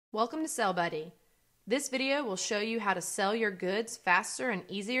Welcome to SellBuddy. This video will show you how to sell your goods faster and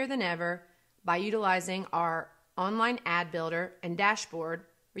easier than ever by utilizing our online ad builder and dashboard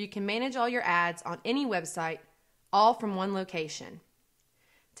where you can manage all your ads on any website, all from one location.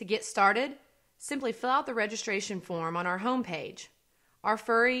 To get started, simply fill out the registration form on our homepage. Our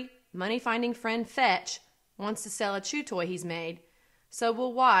furry, money-finding friend Fetch wants to sell a chew toy he's made, so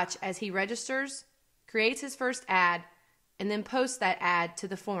we'll watch as he registers, creates his first ad, and then post that ad to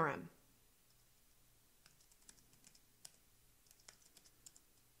the forum.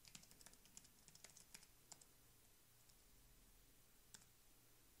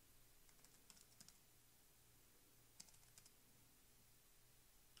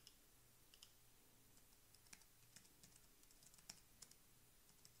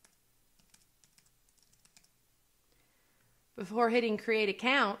 Before hitting Create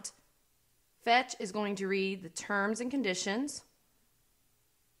Account, Fetch is going to read the terms and conditions,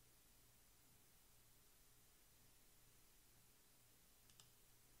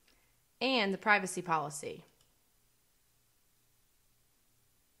 and the privacy policy.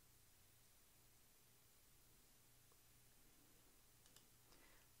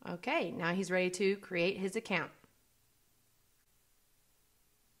 Okay, now he's ready to create his account.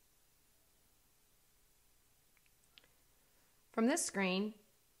 From this screen,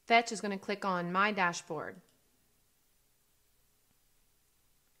 Fetch is going to click on My Dashboard.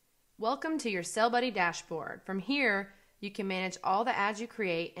 Welcome to your SellBuddy dashboard. From here, you can manage all the ads you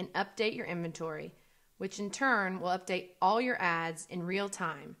create and update your inventory, which in turn will update all your ads in real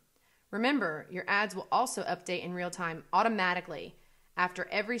time. Remember, your ads will also update in real time automatically after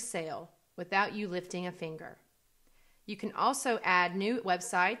every sale without you lifting a finger. You can also add new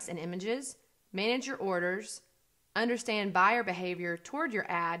websites and images, manage your orders, understand buyer behavior toward your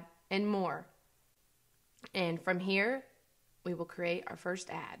ad, and more. And from here, we will create our first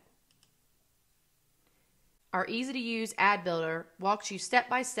ad. Our easy-to-use ad builder walks you step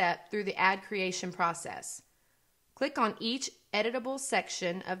by step through the ad creation process. Click on each editable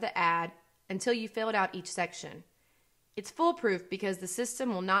section of the ad until you filled out each section. It's foolproof because the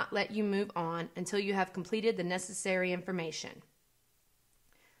system will not let you move on until you have completed the necessary information.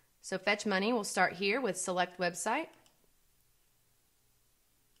 So Fetch Money will start here with Select Website.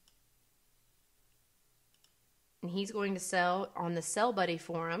 And he's going to sell on the SellBuddy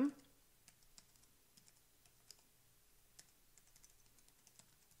forum.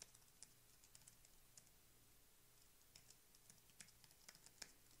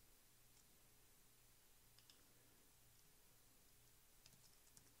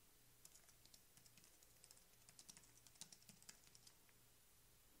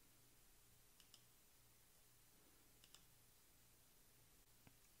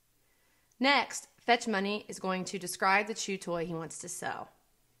 Next, Fetch Money is going to describe the chew toy he wants to sell.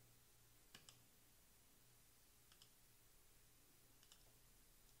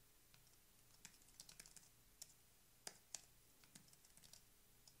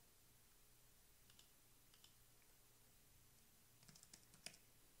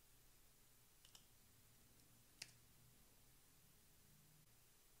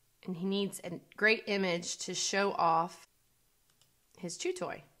 And he needs a great image to show off his chew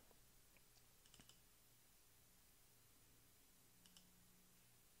toy.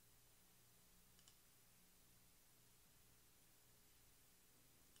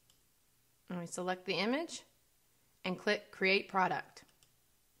 And we select the image and click Create Product.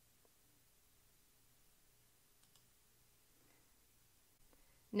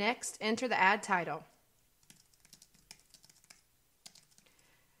 Next, enter the ad title.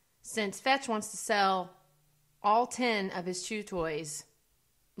 Since Fetch wants to sell all 10 of his chew toys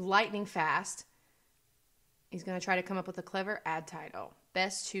lightning fast, he's going to try to come up with a clever ad title.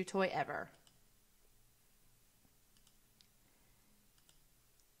 Best chew toy ever.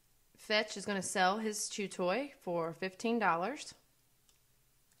 Fetch is going to sell his chew toy for $15.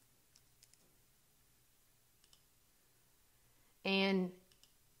 And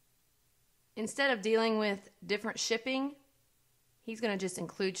instead of dealing with different shipping, he's going to just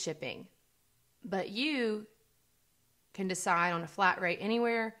include shipping. But you can decide on a flat rate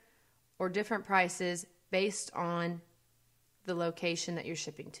anywhere or different prices based on the location that you're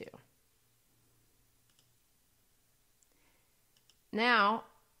shipping to. Now,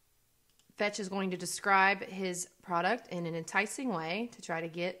 Fetch is going to describe his product in an enticing way to try to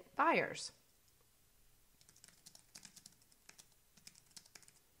get buyers.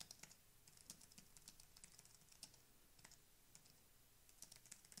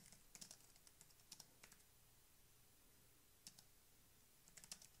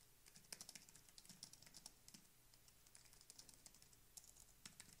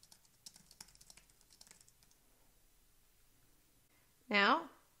 Now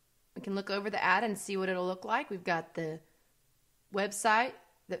we can look over the ad and see what it'll look like. We've got the website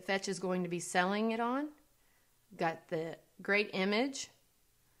that Fetch is going to be selling it on. We've got the great image,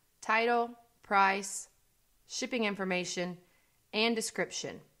 title, price, shipping information, and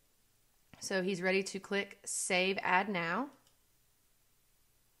description. So he's ready to click Save Ad Now.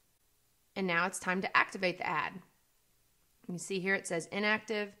 And now it's time to activate the ad. You can see here it says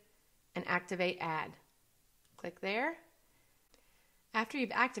Inactive and Activate Ad. Click there. After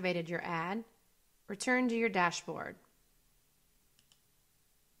you've activated your ad, return to your dashboard.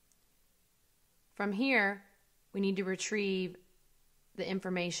 From here, we need to retrieve the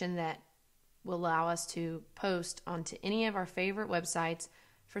information that will allow us to post onto any of our favorite websites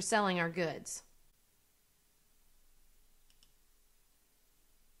for selling our goods.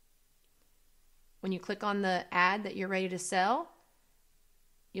 When you click on the ad that you're ready to sell,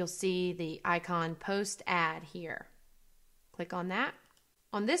 you'll see the icon Post Ad here. Click on that.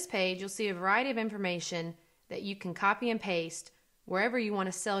 On this page, you'll see a variety of information that you can copy and paste wherever you want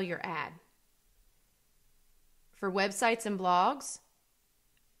to sell your ad. For websites and blogs,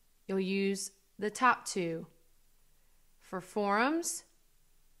 you'll use the top two. For forums,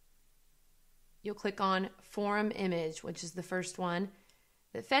 you'll click on Forum Image, which is the first one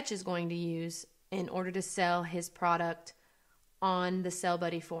that Fetch is going to use in order to sell his product on the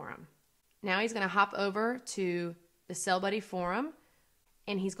SellBuddy forum. Now he's going to hop over to the SellBuddy forum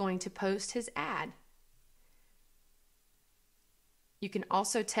and he's going to post his ad. You can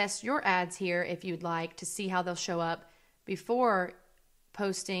also test your ads here if you'd like to see how they'll show up before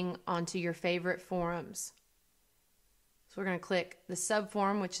posting onto your favorite forums. So we're going to click the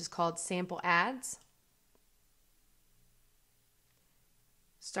subforum, which is called Sample Ads.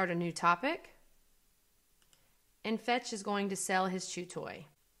 Start a new topic. And Fetch is going to sell his chew toy.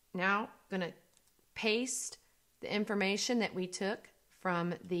 Now I'm going to paste the information that we took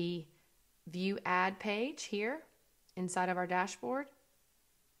from the View Ad page here inside of our dashboard.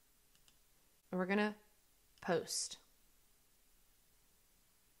 And we're going to post.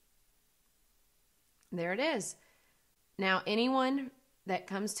 There it is. Now anyone that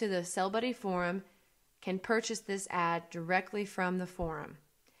comes to the SellBuddy forum can purchase this ad directly from the forum.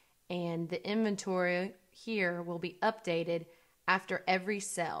 And the inventory here will be updated after every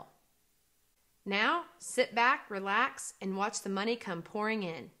sell. Now, sit back, relax, and watch the money come pouring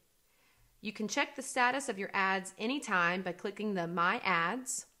in. You can check the status of your ads anytime by clicking the My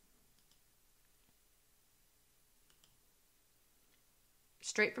Ads,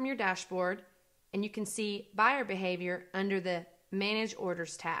 straight from your dashboard, and you can see buyer behavior under the Manage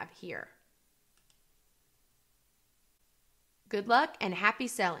Orders tab here. Good luck and happy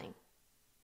selling!